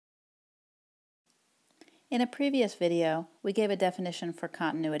In a previous video, we gave a definition for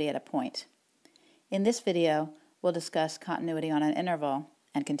continuity at a point. In this video, we'll discuss continuity on an interval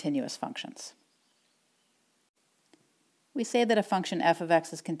and continuous functions. We say that a function f of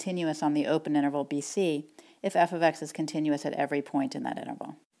x is continuous on the open interval BC if f of x is continuous at every point in that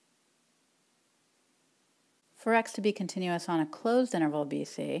interval. For x to be continuous on a closed interval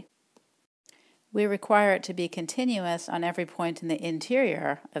BC, we require it to be continuous on every point in the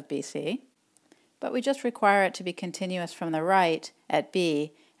interior of BC, but we just require it to be continuous from the right at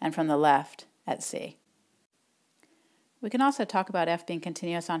B and from the left at C. We can also talk about f being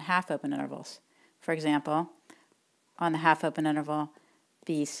continuous on half-open intervals. For example, on the half-open interval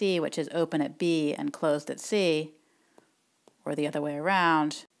BC, which is open at B and closed at C, or the other way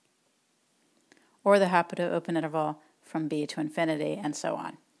around, or the half-open interval from B to infinity, and so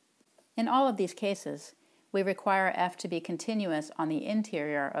on. In all of these cases, we require f to be continuous on the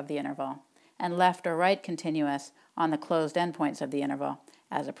interior of the interval and left or right continuous on the closed endpoints of the interval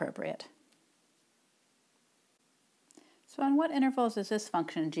as appropriate. So on what intervals is this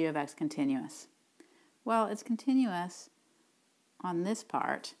function g of x continuous? Well, it's continuous on this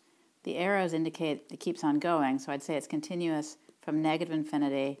part. The arrows indicate it keeps on going, so I'd say it's continuous from negative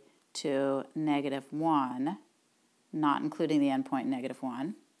infinity to -1, not including the endpoint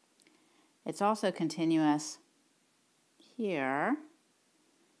 -1. It's also continuous here,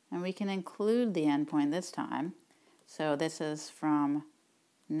 and we can include the endpoint this time. So this is from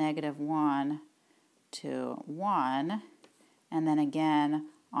 -1 to 1, and then again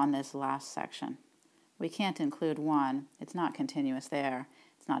on this last section. We can't include 1. It's not continuous there.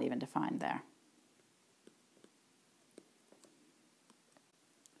 It's not even defined there.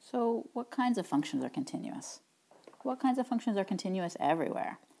 So what kinds of functions are continuous? What kinds of functions are continuous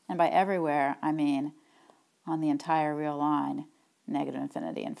everywhere? And by everywhere, I mean on the entire real line, negative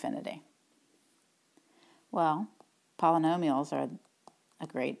infinity, infinity. Well, polynomials are a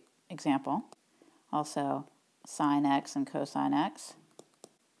great example. Also, sine x and cosine x.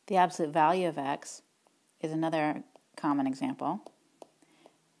 The absolute value of x is another common example.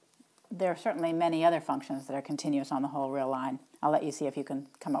 There are certainly many other functions that are continuous on the whole real line. I'll let you see if you can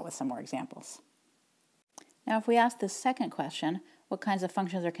come up with some more examples. Now, if we ask this second question, what kinds of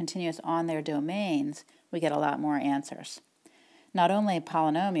functions are continuous on their domains, we get a lot more answers. Not only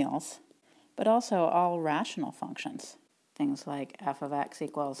polynomials, but also all rational functions. Things like f of x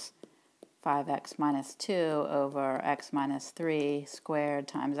equals 5x minus 2 over x minus 3 squared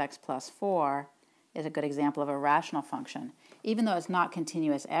times x plus 4 is a good example of a rational function. Even though it's not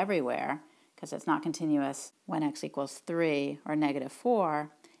continuous everywhere, because it's not continuous when x equals 3 or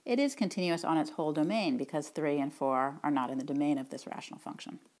 -4, it is continuous on its whole domain because 3 and 4 are not in the domain of this rational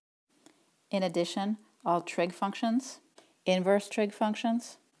function. In addition, all trig functions, inverse trig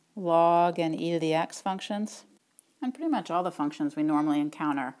functions, log and e to the x functions, and pretty much all the functions we normally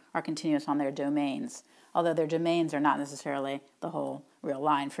encounter are continuous on their domains, although their domains are not necessarily the whole real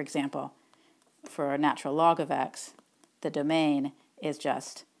line. For example, for a natural log of x, the domain is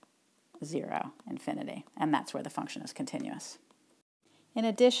just 0, infinity, and that's where the function is continuous. In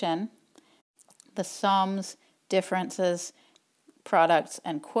addition, the sums, differences, products,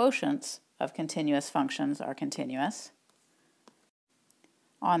 and quotients of continuous functions are continuous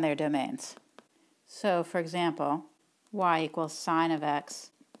on their domains. So, for example, y equals sine of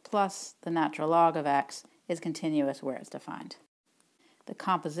x plus the natural log of x is continuous where it's defined. The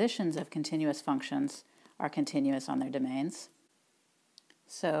compositions of continuous functions are continuous on their domains.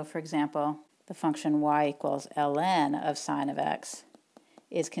 So, for example, the function y equals ln of sine of x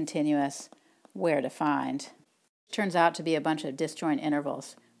is continuous where defined. It turns out to be a bunch of disjoint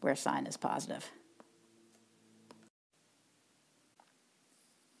intervals where sine is positive.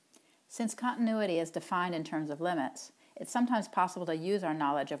 Since continuity is defined in terms of limits, it's sometimes possible to use our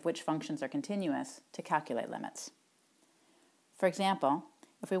knowledge of which functions are continuous to calculate limits. For example,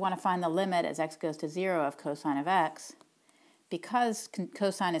 if we want to find the limit as x goes to 0 of cosine of x, because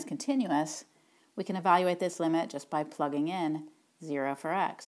cosine is continuous, we can evaluate this limit just by plugging in 0 for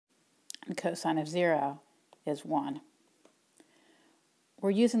x. And cosine of 0 is 1.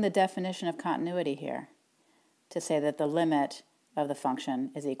 We're using the definition of continuity here to say that the limit of the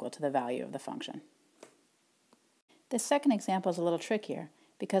function is equal to the value of the function. This second example is a little trickier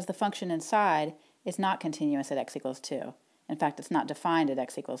because the function inside is not continuous at x equals 2. In fact, it's not defined at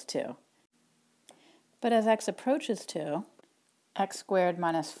x equals 2. But as x approaches 2, x squared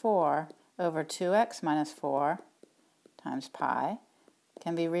minus 4 over 2x minus 4 times pi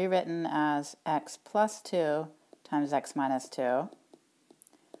can be rewritten as x plus 2 times x minus 2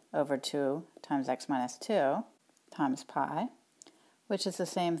 over 2 times x minus 2 times pi, which is the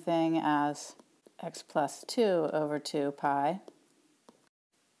same thing as x plus 2 over 2 pi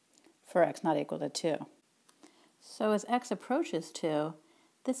for x not equal to 2. So as x approaches 2,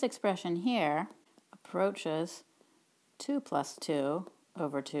 this expression here approaches 2 plus 2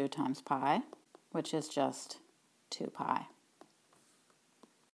 over 2 times pi, which is just 2 pi.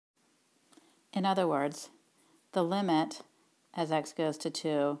 In other words, the limit as x goes to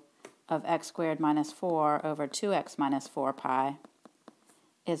 2 of x squared minus 4 over 2x minus 4 pi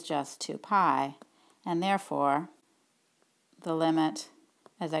is just 2 pi, and therefore the limit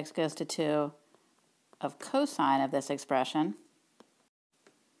as x goes to 2 of cosine of this expression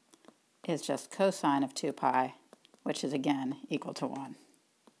is just cosine of 2 pi, which is again equal to 1.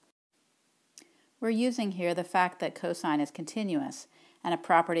 We're using here the fact that cosine is continuous and a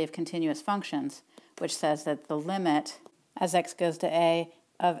property of continuous functions, which says that the limit as x goes to a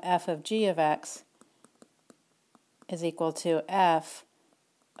of f of g of x is equal to f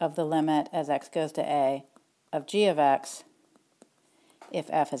of the limit as x goes to a of g of x if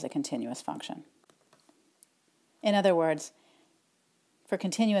f is a continuous function. In other words, for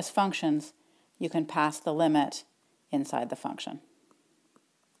continuous functions, you can pass the limit inside the function.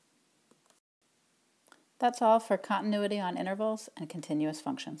 That's all for continuity on intervals and continuous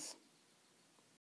functions.